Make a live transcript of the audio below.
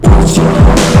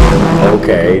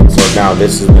Okay, so now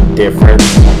this is the difference.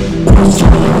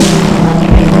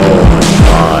 Oh my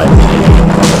god.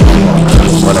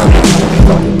 Whatever.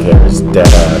 Fucking cares.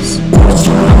 Deadass.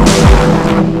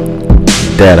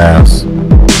 Deadass.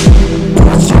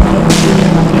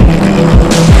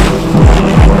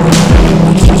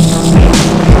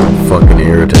 Fucking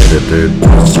irritated, dude.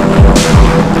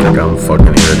 Like, I'm fucking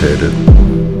irritated.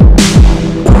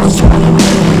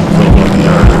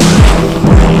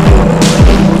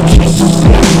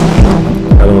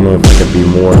 I don't know if I could be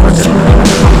more fucking.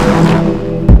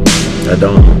 I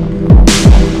don't.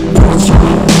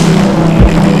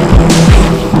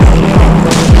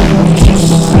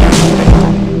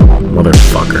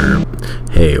 Motherfucker.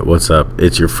 Hey, what's up?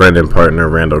 It's your friend and partner,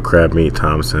 Randall Crabmeat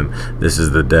Thompson. This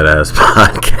is the Deadass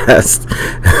podcast.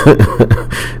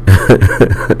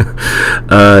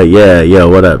 Yeah,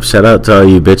 what up? Shout out to all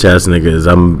you bitch ass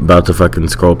niggas. I'm about to fucking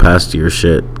scroll past your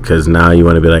shit, because now you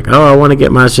want to be like, oh, I want to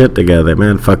get my shit together.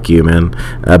 Man, fuck you, man.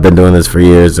 I've been doing this for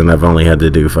years, and I've only had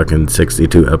to do fucking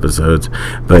 62 episodes.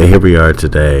 But here we are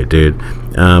today, dude.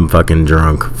 I'm fucking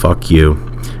drunk. Fuck you.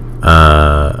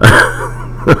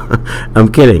 I'm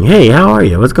kidding. Hey, how are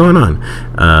you? What's going on?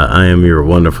 I am your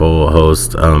wonderful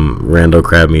host, Randall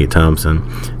Crabmeat Thompson.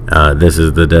 This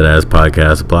is the Deadass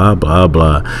podcast, blah, blah,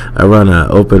 blah. I run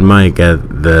an open mic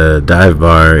at the dive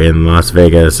bar in Las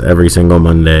Vegas every single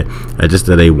Monday. I just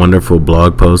did a wonderful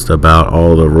blog post about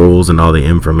all the rules and all the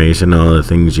information, all the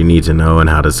things you need to know and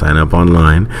how to sign up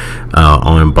online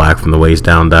on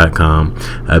blackfromthewaistdown.com.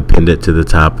 I pinned it to the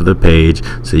top of the page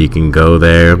so you can go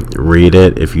there, read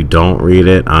it. If you don't read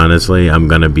it, honestly, I'm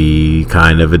going to be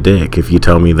kind of a dick. If you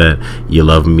tell me that you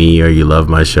love me or you love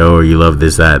my show or you love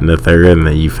this, that, and the third, and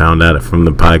that you found out from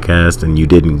the podcast and you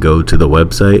didn't go to the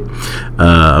website,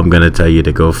 I'm gonna tell you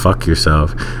to go fuck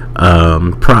yourself.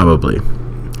 Probably,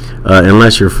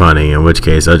 unless you're funny, in which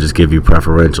case I'll just give you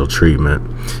preferential treatment,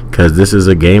 because this is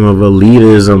a game of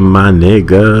elitism, my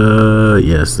nigga.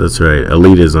 Yes, that's right,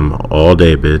 elitism all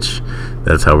day, bitch.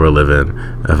 That's how we're living.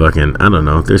 I don't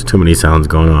know, there's too many sounds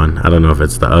going on. I don't know if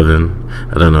it's the oven,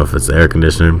 I don't know if it's the air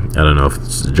conditioner, I don't know if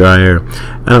it's the dryer.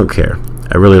 I don't care.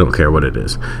 I really don't care what it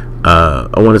is. I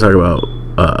want to talk about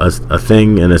a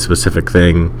thing and a specific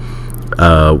thing,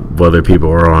 whether people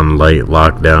are on light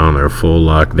lockdown or full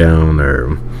lockdown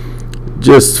or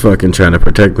just fucking trying to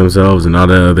protect themselves and all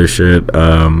that other shit.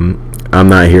 I'm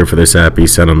not here for the sappy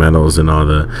sentimentals and all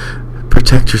the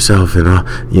protect yourself and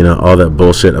all that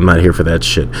bullshit. I'm not here for that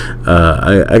shit.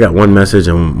 I got one message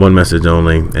and one message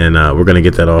only, and we're gonna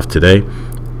get that off today,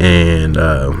 and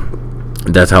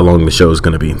that's how long the show is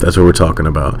going to be. That's what we're talking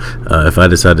about. If I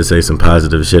decide to say some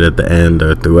positive shit at the end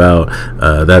or throughout,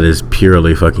 that is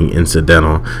purely fucking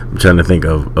incidental. I'm trying to think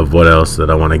of what else that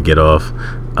I want to get off.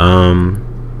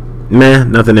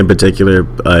 Nothing in particular.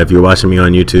 If you're watching me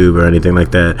on YouTube or anything like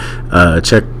that,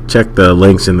 check the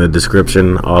links in the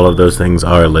description. All of those things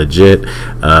are legit.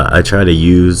 I try to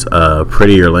use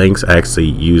prettier links. I actually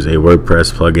use a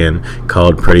WordPress plugin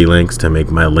called Pretty Links to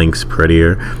make my links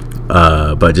prettier.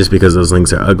 But just because those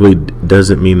links are ugly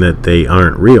doesn't mean that they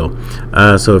aren't real.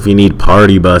 So if you need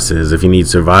party buses, if you need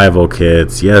survival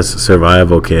kits, yes,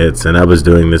 survival kits, and I was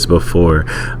doing this before.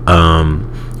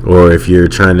 Or if you're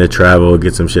trying to travel,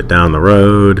 get some shit down the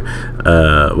road,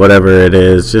 whatever it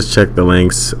is, just check the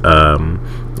links.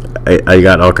 I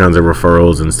got all kinds of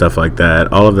referrals and stuff like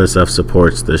that. All of that stuff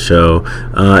supports the show.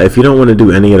 If you don't want to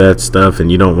do any of that stuff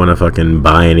and you don't want to fucking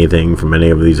buy anything from any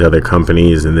of these other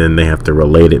companies and then they have to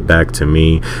relate it back to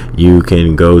me, you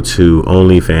can go to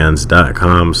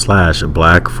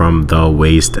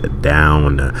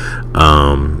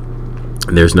onlyfans.com/blackfromthewaistdown.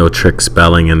 There's no trick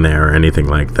spelling in there or anything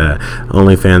like that.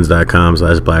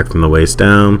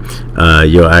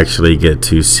 onlyfans.com/blackfromthewaistdown. You'll actually get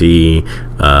to see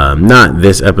not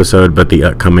this episode, but the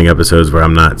upcoming episodes where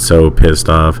I'm not so pissed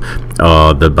off.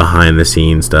 All the behind the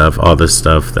scenes stuff, all the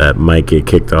stuff that might get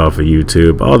kicked off of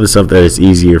YouTube, all the stuff that is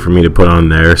easier for me to put on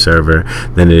their server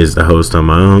than it is to host on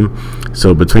my own.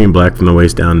 So between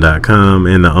blackfromthewaistdown.com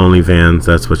and the OnlyFans,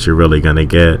 that's what you're really going to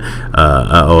get.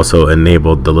 I also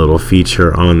enabled the little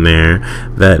feature on there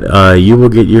that you will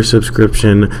get your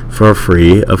subscription for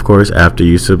free, of course, after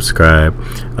you subscribe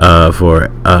for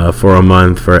a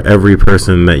month for every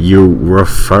person that you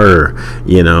refer.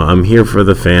 I'm here for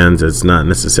the fans. It's not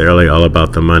necessarily all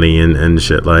about the money and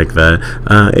shit like that.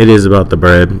 It is about the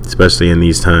bread, especially in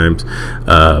these times.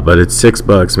 But it's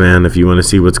 $6, man, if you want to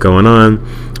see what's going on.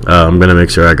 I'm gonna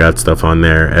make sure I got stuff on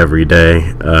there every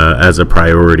day as a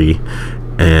priority,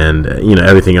 and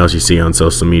everything else you see on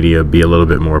social media be a little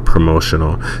bit more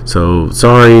promotional. So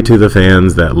sorry to the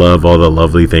fans that love all the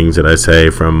lovely things that I say,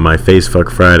 from my face fuck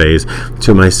Fridays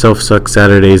to my self suck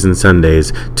Saturdays and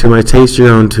Sundays to my taste your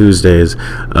own Tuesdays.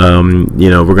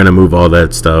 We're gonna move all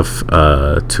that stuff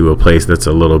to a place that's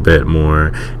a little bit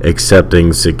more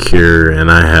accepting, secure, and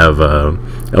I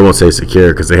won't say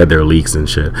secure because they had their leaks and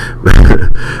shit,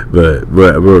 but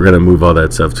we're gonna move all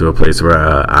that stuff to a place where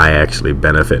I actually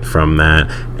benefit from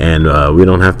that, and we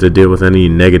don't have to deal with any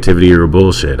negativity or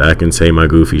bullshit. I can say my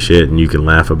goofy shit and you can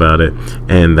laugh about it,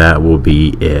 and that will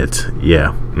be it.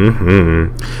 Yeah.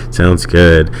 Sounds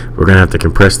good. We're gonna have to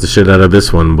compress the shit out of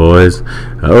this one, boys.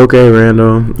 Okay,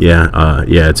 Randall. Yeah,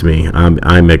 it's me.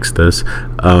 I mixed this.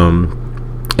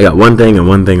 I got one thing and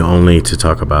one thing only to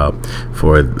talk about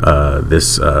for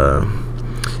this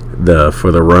the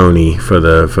Roni, for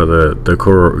the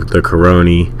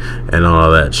Coroni and all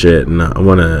that shit. And I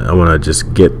wanna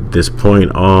just get this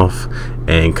point off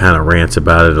and kind of rant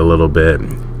about it a little bit,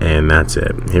 and that's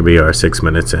it. Here we are, 6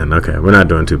 minutes in. Okay, we're not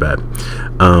doing too bad.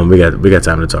 We got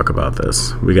time to talk about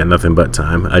this. We got nothing but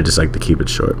time. I just like to keep it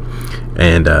short,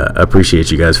 and appreciate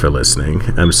you guys for listening.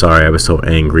 I'm sorry I was so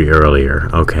angry earlier.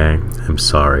 Okay, I'm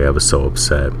sorry I was so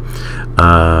upset.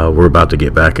 We're about to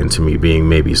get back into me being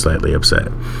maybe slightly upset.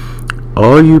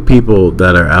 All you people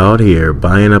that are out here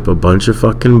buying up a bunch of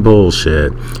fucking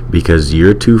bullshit because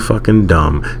you're too fucking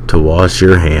dumb to wash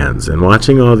your hands, and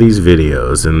watching all these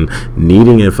videos and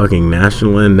needing a fucking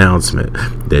national announcement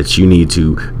that you need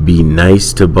to be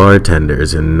nice to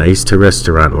bartenders and nice to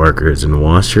restaurant workers and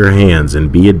wash your hands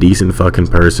and be a decent fucking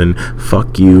person.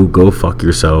 Fuck you, go fuck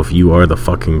yourself. You are the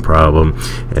fucking problem,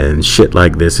 and shit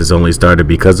like this has only started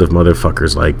because of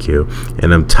motherfuckers like you,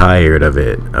 and I'm tired of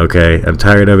it. Okay, I'm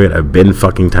tired of it. I've been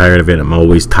fucking tired of it. I'm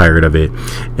always tired of it.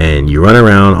 And you run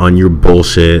around on your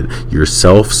bullshit, your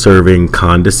self-serving,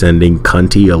 condescending,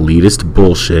 cunty, elitist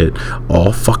bullshit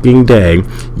all fucking day.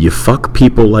 You fuck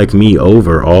people like me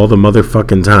over all the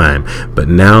motherfucking time. But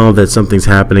now that something's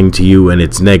happening to you and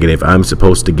it's negative, I'm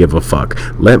supposed to give a fuck.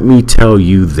 Let me tell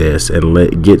you this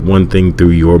and get one thing through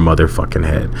your motherfucking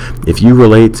head. If you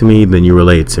relate to me, then you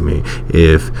relate to me.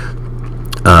 If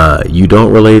you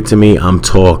don't relate to me, I'm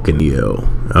talking to you.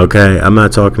 Okay, I'm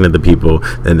not talking to the people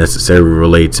that necessarily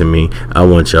relate to me. I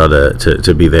want y'all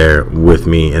to be there with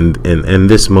me in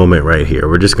this moment right here.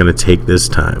 We're just gonna take this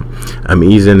time. I'm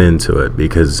easing into it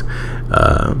because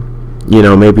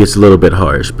maybe it's a little bit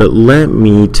harsh, but let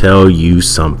me tell you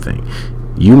something.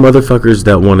 You motherfuckers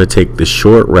that want to take the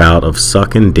short route of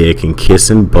sucking dick and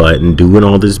kissing butt and doing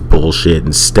all this bullshit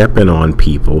and stepping on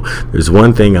people, there's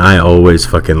one thing I always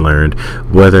fucking learned,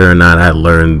 whether or not I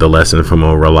learned the lesson from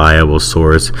a reliable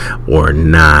source or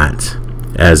not,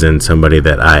 as in somebody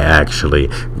that I actually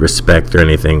respect or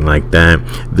anything like that.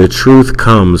 The truth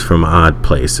comes from odd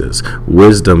places.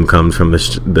 Wisdom comes from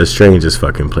the strangest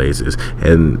fucking places,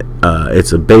 and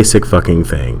it's a basic fucking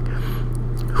thing.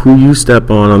 Who you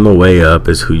step on the way up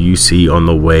is who you see on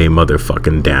the way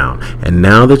motherfucking down. And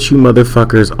now that you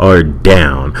motherfuckers are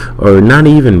down, or not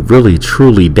even really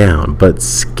truly down, but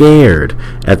scared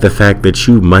at the fact that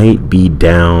you might be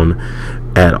down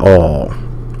at all,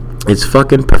 it's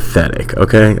fucking pathetic,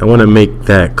 okay? I want to make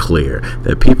that clear,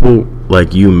 that people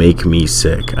like you make me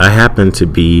sick. I happen to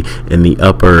be in the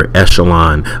upper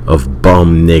echelon of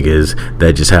bum niggas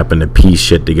that just happen to piece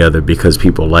shit together because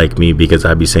people like me, because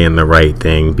I be saying the right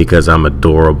thing, because I'm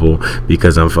adorable,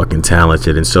 because I'm fucking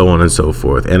talented, and so on and so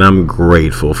forth. And I'm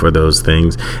grateful for those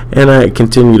things, and I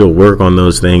continue to work on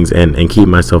those things and keep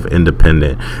myself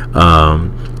independent.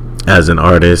 As an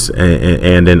artist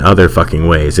and in other fucking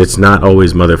ways. It's not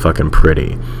always motherfucking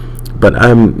pretty, but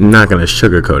I'm not gonna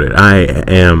sugarcoat it. I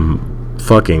am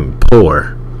fucking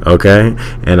poor, okay?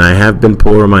 And I have been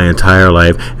poor my entire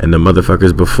life, and the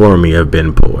motherfuckers before me have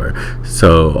been poor.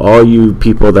 So all you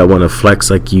people that want to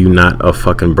flex like you not a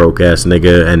fucking broke ass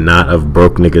nigga and not of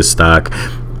broke nigga stock,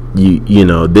 you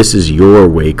know, this is your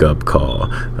wake up call,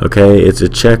 okay? It's a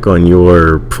check on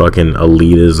your fucking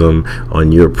elitism,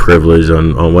 on your privilege,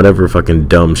 on whatever fucking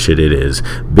dumb shit it is.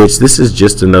 Bitch, this is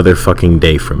just another fucking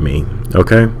day for me,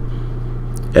 okay?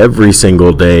 Every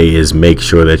single day is make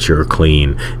sure that you're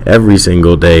clean. Every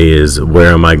single day is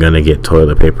where am I going to get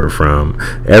toilet paper from?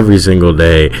 Every single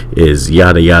day is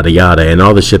yada, yada, yada, and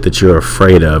all the shit that you're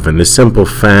afraid of. And the simple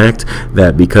fact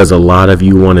that because a lot of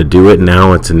you want to do it,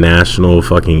 now it's a national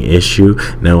fucking issue.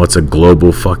 Now it's a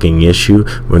global fucking issue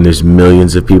when there's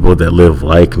millions of people that live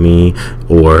like me,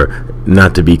 or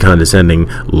not to be condescending,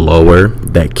 lower,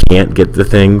 that can't get the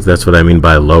things. That's what I mean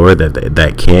by lower,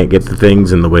 that can't get the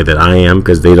things in the way that I am,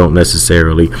 because they don't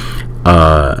necessarily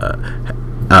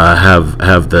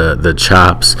have the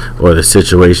chops or the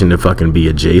situation to fucking be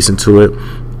adjacent to it,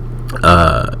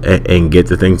 and get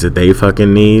the things that they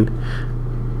fucking need.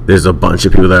 There's a bunch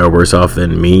of people that are worse off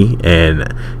than me,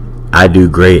 and I do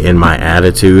great in my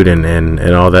attitude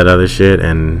and all that other shit,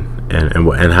 and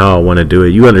how I want to do it.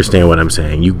 You understand what I'm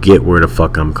saying. You get where the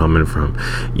fuck I'm coming from.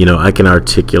 You know, I can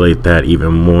articulate that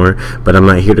even more, but I'm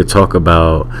not here to talk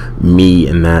about me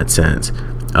in that sense.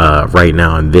 Right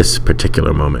now in this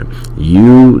particular moment,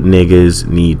 you niggas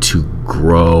need to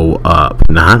grow up,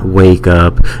 not wake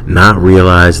up, not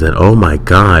realize that, oh my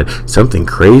god, something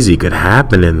crazy could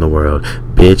happen in the world.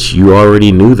 Bitch, you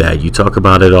already knew that. You talk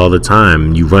about it all the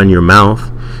time. You run your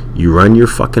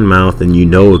fucking mouth, and you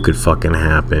know it could fucking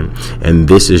happen, and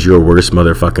this is your worst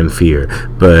motherfucking fear.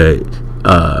 But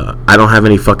I don't have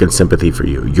any fucking sympathy for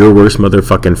you. Your worst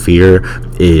motherfucking fear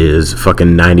is fucking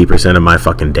 90% of my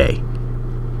fucking day.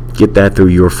 Get that through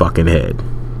your fucking head.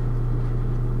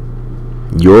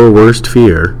 Your worst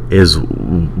fear is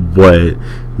what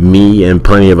me and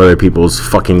plenty of other people's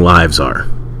fucking lives are.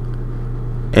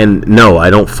 And no, I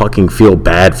don't fucking feel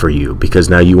bad for you because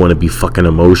now you want to be fucking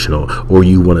emotional, or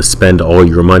you want to spend all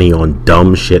your money on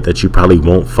dumb shit that you probably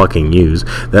won't fucking use,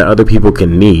 that other people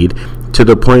can need, to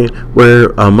the point where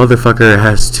a motherfucker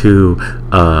has to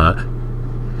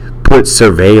put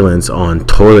surveillance on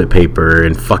toilet paper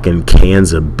and fucking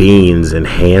cans of beans and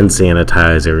hand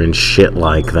sanitizer and shit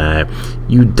like that.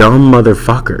 You dumb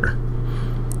motherfucker.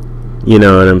 You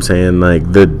know what I'm saying?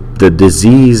 Like, the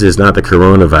disease is not the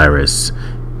coronavirus.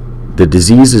 The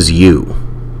disease is you.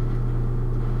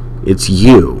 It's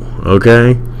you,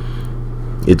 okay?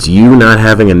 It's you not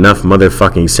having enough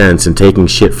motherfucking sense and taking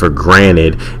shit for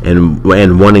granted and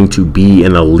wanting to be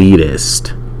an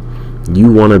elitist.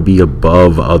 You want to be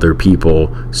above other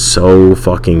people so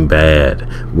fucking bad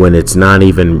when it's not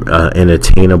even an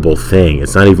attainable thing.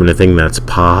 It's not even a thing that's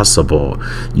possible.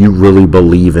 You really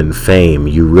believe in fame.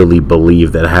 You really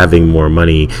believe that having more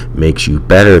money makes you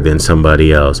better than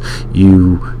somebody else.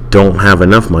 You don't have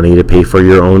enough money to pay for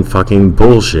your own fucking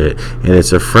bullshit, and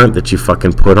it's a front that you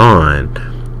fucking put on.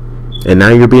 And now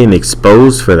you're being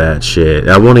exposed for that shit.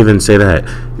 I won't even say that.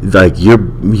 Like,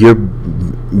 you're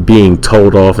being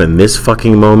told off in this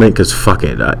fucking moment because fuck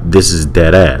it, this is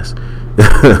dead ass.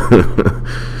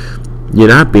 You're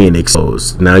not being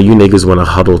exposed. Now you niggas want to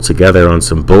huddle together on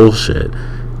some bullshit.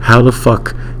 How the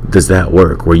fuck does that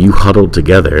work, where you huddle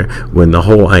together when the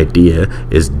whole idea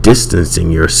is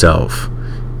distancing yourself?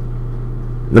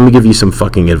 Let me give you some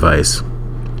fucking advice.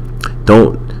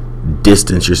 Don't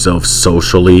distance yourself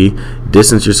socially.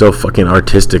 Distance yourself fucking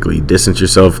artistically. Distance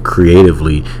yourself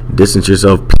creatively. Distance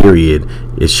yourself, period.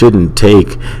 It shouldn't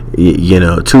take,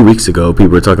 2 weeks ago,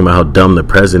 people were talking about how dumb the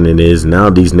president is. Now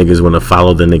these niggas want to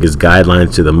follow the niggas'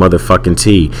 guidelines to the motherfucking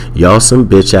T. Y'all some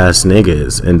bitch ass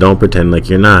niggas, and don't pretend like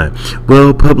you're not.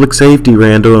 Well, public safety,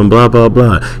 Randall, and blah, blah,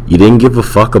 blah. You didn't give a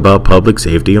fuck about public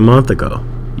safety a month ago.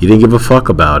 You didn't give a fuck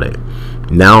about it.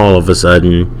 Now all of a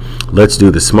sudden, let's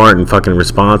do the smart and fucking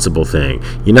responsible thing.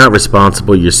 You're not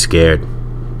responsible, you're scared.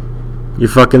 You're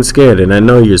fucking scared, and I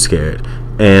know you're scared.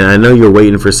 And I know you're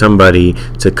waiting for somebody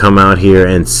to come out here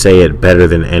and say it better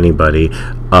than anybody.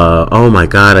 Oh my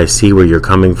God, I see where you're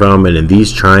coming from, and in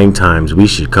these trying times, we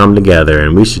should come together,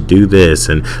 and we should do this,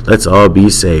 and let's all be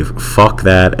safe. Fuck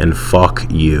that, and fuck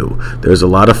you. There's a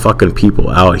lot of fucking people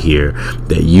out here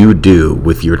that you do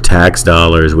with your tax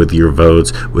dollars, with your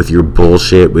votes, with your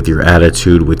bullshit, with your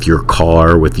attitude, with your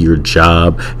car, with your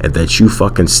job, and that you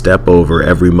fucking step over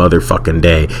every motherfucking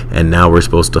day, and now we're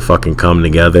supposed to fucking come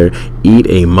together. Eat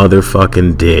a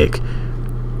motherfucking dick.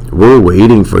 We're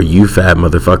waiting for you fat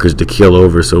motherfuckers to kill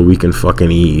over so we can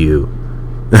fucking eat you.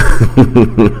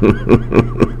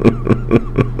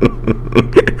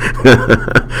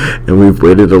 And we've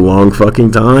waited a long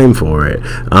fucking time for it.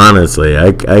 Honestly,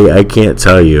 I can't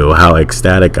tell you how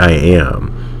ecstatic I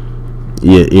am.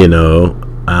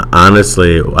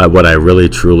 Honestly, what I really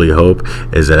truly hope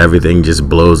is that everything just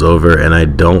blows over and I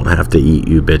don't have to eat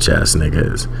you bitch ass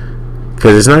niggas.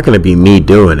 Because it's not going to be me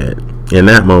doing it. In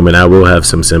that moment, I will have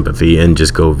some sympathy and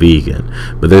just go vegan.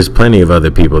 But there's plenty of other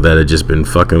people that have just been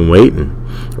fucking waiting.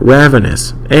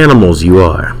 Ravenous. Animals you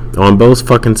are. On both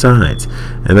fucking sides.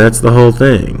 And that's the whole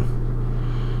thing.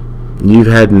 You've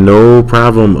had no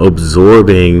problem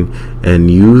absorbing and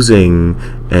using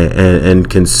and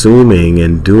consuming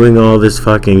and doing all this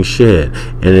fucking shit.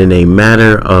 And in a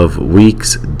matter of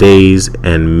weeks, days,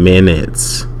 and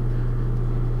minutes,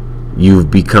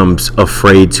 you've become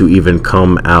afraid to even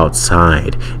come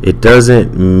outside. It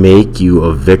doesn't make you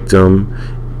a victim.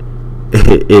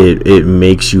 It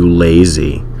makes you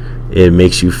lazy. It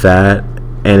makes you fat,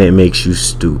 and it makes you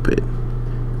stupid.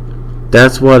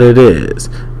 That's what it is.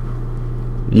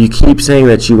 You keep saying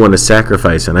that you want to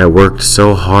sacrifice, and I worked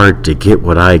so hard to get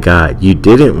what I got. You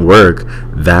didn't work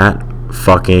that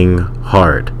fucking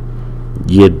hard.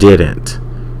 You didn't.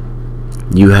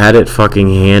 You had it fucking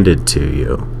handed to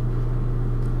you.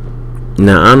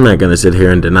 Now, I'm not going to sit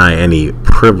here and deny any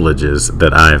privileges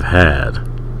that I've had,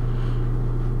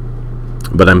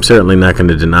 but I'm certainly not going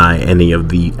to deny any of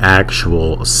the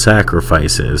actual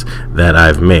sacrifices that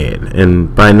I've made.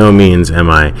 And by no means am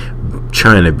I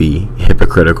trying to be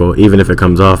hypocritical, even if it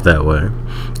comes off that way.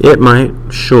 It might,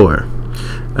 sure.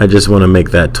 I just want to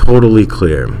make that totally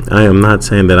clear. I am not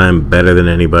saying that I'm better than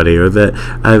anybody, or that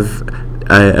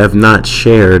I have not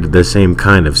shared the same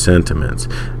kind of sentiments.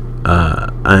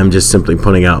 I am just simply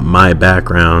pointing out my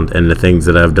background and the things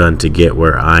that I've done to get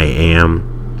where I am.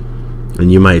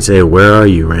 And you might say, where are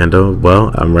you, Randall?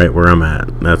 Well, I'm right where I'm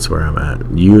at. That's where I'm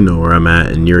at. You know where I'm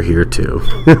at, and you're here too.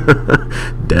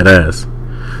 Deadass.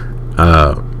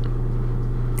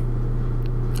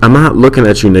 I'm not looking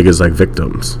at you niggas like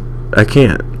victims. I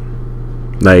can't.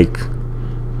 Like,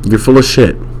 you're full of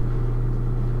shit.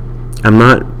 I'm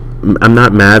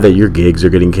not mad that your gigs are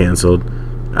getting canceled.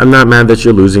 I'm not mad that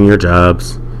you're losing your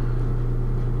jobs.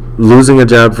 Losing a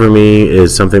job for me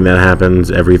is something that happens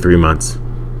every 3 months.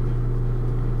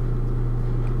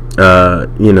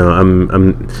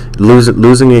 I'm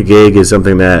losing a gig is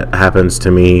something that happens to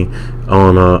me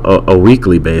on a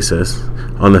weekly basis,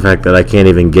 on the fact that I can't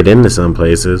even get into some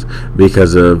places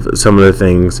because of some of the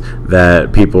things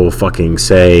that people fucking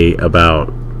say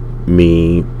about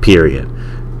me, period.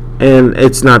 And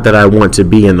it's not that I want to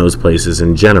be in those places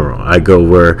in general. I go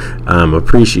where I'm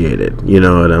appreciated. You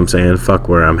know what I'm saying? Fuck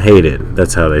where I'm hated.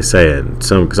 That's how they say it.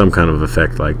 Some kind of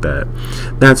effect like that.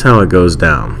 That's how it goes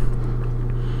down.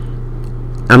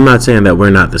 I'm not saying that we're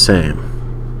not the same.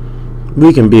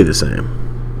 We can be the same.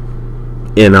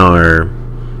 In our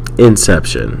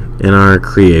inception, in our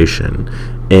creation,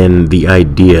 in the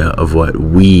idea of what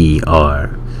we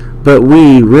are. But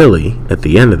we really, at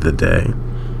the end of the day,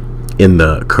 in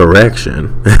the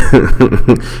correction,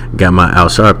 got my Al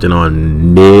Sharpton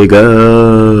on,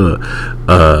 nigga.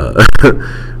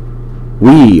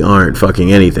 We aren't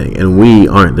fucking anything, and we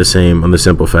aren't the same on the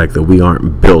simple fact that we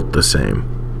aren't built the same.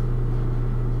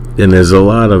 And there's a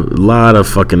lot of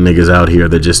fucking niggas out here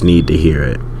that just need to hear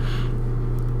it.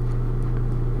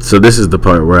 So this is the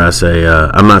part where I say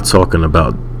I'm not talking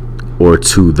about or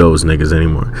to those niggas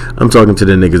anymore. I'm talking to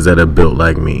the niggas that are built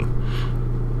like me.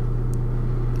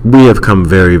 We have come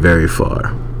very, very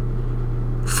far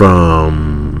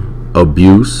from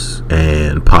abuse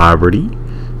and poverty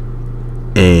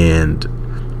and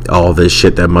all this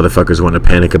shit that motherfuckers want to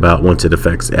panic about once it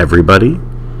affects everybody.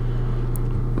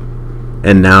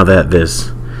 And now that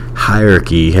this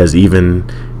hierarchy has even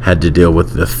had to deal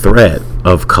with the threat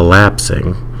of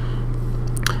collapsing,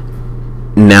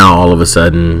 now all of a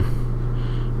sudden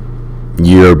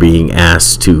you're being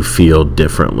asked to feel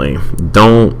differently.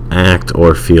 Don't act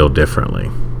or feel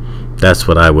differently. That's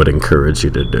what I would encourage you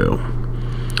to do.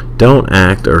 Don't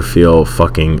act or feel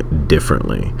fucking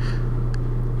differently.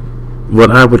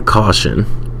 What I would caution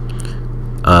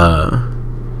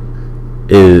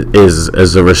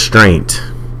is a restraint.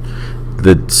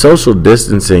 The social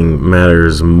distancing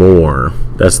matters more.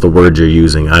 That's the word you're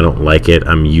using. I don't like it.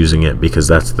 I'm using it because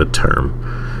that's the term.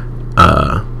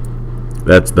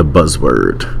 That's the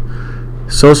buzzword.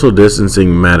 Social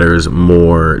distancing matters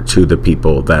more to the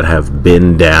people that have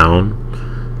been down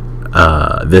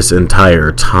this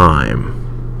entire time.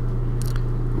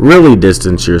 Really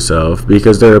distance yourself,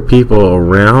 because there are people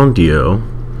around you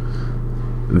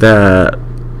that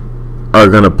are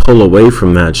going to pull away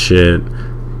from that shit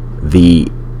the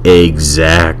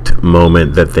exact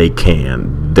moment that they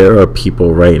can. There are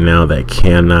people right now that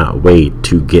cannot wait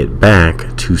to get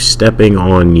back to stepping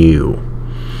on you.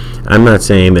 I'm not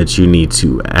saying that you need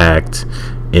to act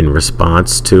in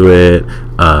response to it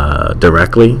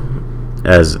directly,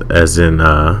 as in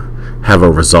have a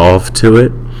resolve to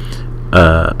it.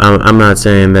 I'm not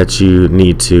saying that you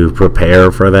need to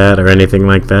prepare for that or anything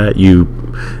like that. You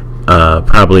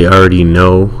probably already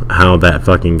know how that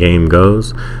fucking game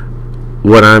goes.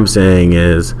 What I'm saying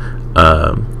is,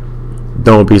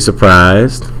 don't be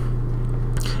surprised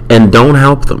and don't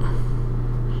help them.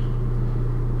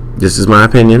 This is my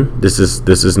opinion. This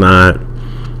is not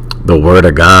the word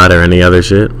of God or any other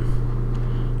shit.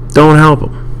 Don't help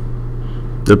them.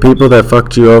 The people that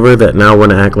fucked you over that now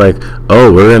want to act like,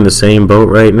 oh, we're in the same boat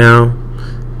right now.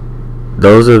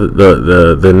 Those are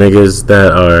the niggas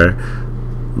that are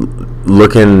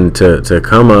looking to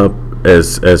come up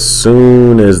as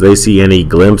soon as they see any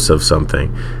glimpse of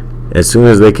something. as soon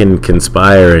as they can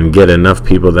conspire and get enough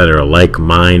people that are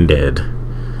like-minded,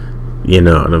 you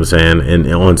know what I'm saying,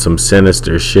 and on some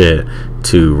sinister shit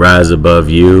to rise above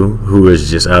you, who is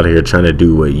just out here trying to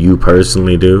do what you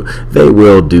personally do, they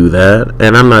will do that.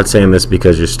 And I'm not saying this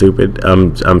because you're stupid.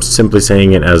 I'm simply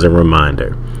saying it as a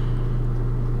reminder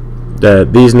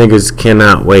that these niggas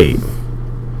cannot wait.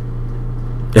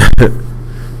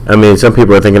 I mean, some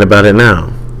people are thinking about it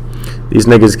now. These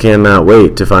niggas cannot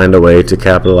wait to find a way to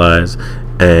capitalize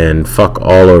and fuck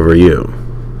all over you.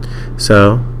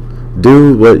 So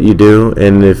do what you do,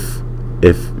 and if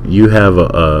you have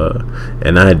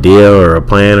an idea or a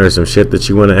plan or some shit that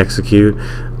you want to execute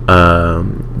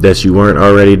that you weren't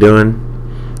already doing,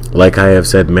 like I have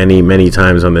said many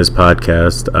times on this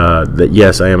podcast, that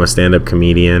yes, I am a stand-up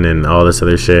comedian and all this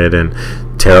other shit, and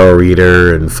tarot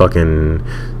reader and fucking,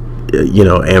 you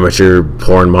know, amateur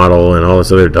porn model and all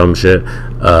this other dumb shit,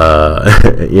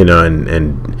 you know,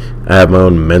 and I have my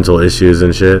own mental issues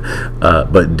and shit,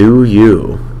 but do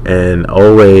you. And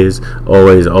always,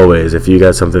 if you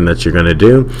got something that you're gonna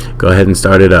do, go ahead and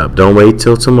start it up. Don't wait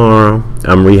till tomorrow.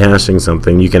 I'm rehashing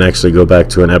something. You can actually go back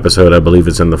to an episode, I believe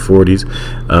it's in the 40s,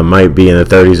 might be in the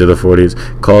 30s or the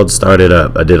 40s, called Start It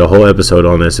Up. I did a whole episode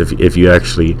on this if you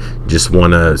actually just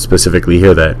want to specifically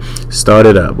hear that. Start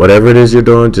it up. Whatever it is you're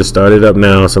doing, just start it up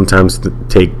now. Sometimes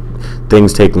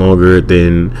things take longer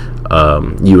than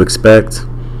you expect,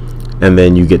 and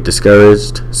then you get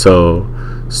discouraged. So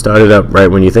start it up right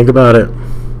when you think about it,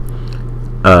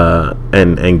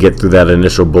 and get through that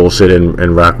initial bullshit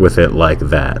and rock with it like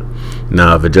that.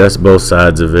 Now, I've addressed both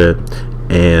sides of it,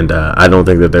 and I don't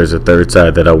think that there's a third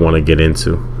side that I want to get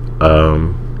into.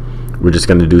 We're just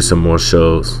going to do some more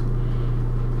shows.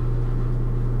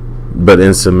 But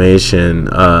in summation,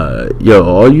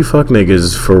 all you fuck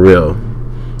niggas, for real,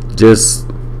 just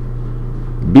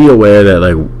be aware that,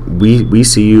 like, we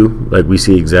see you, like, we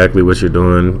see exactly what you're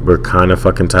doing. We're kind of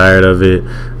fucking tired of it.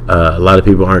 A lot of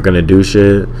people aren't gonna do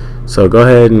shit, so go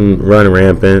ahead and run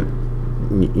rampant.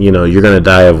 You know, you're gonna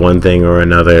die of one thing or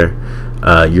another.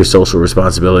 Your social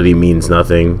responsibility means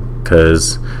nothing,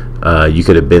 because you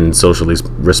could have been socially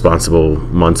responsible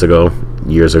months ago,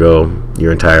 years ago,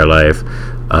 your entire life.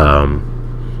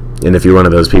 And if you're one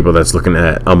of those people that's looking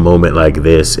at a moment like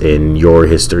this in your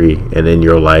history and in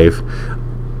your life,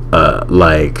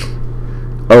 like,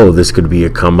 oh, this could be a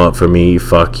come up for me,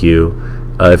 fuck you.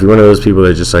 If you're one of those people that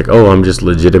are just like, oh, I'm just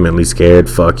legitimately scared,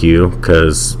 fuck you,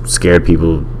 because scared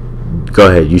people, go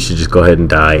ahead, you should just go ahead and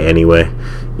die anyway.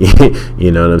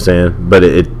 You know what I'm saying? But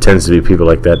it tends to be people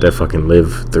like that fucking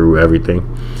live through everything,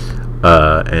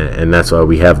 and that's why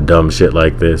we have dumb shit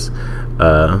like this.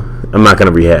 I'm not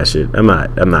gonna rehash it. I'm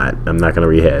not gonna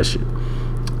rehash it.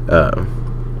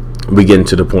 We get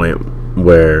to the point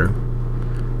where,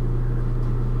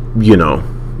 you know,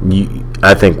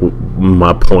 I think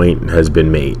my point has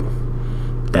been made.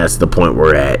 That's the point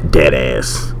we're at,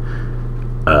 Deadass.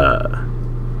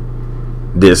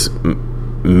 This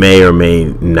may or may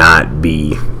not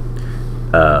be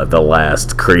the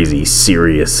last crazy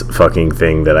serious fucking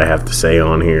thing that I have to say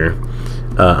on here.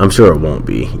 I'm sure it won't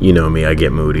be. You know me, I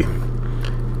get moody.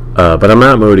 But I'm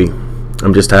not moody.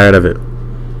 I'm just tired of it.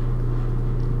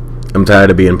 I'm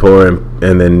tired of being poor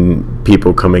and then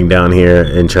people coming down here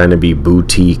and trying to be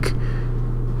boutique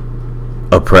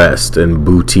oppressed and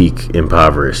boutique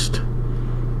impoverished.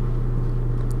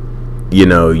 You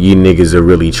know, you niggas are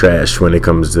really trash when it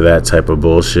comes to that type of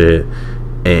bullshit.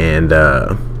 And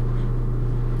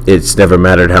it's never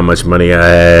mattered how much money I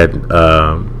had.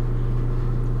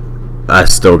 I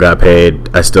still got paid.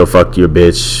 I still fuck your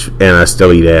bitch. And I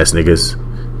still eat ass niggas.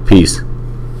 Peace.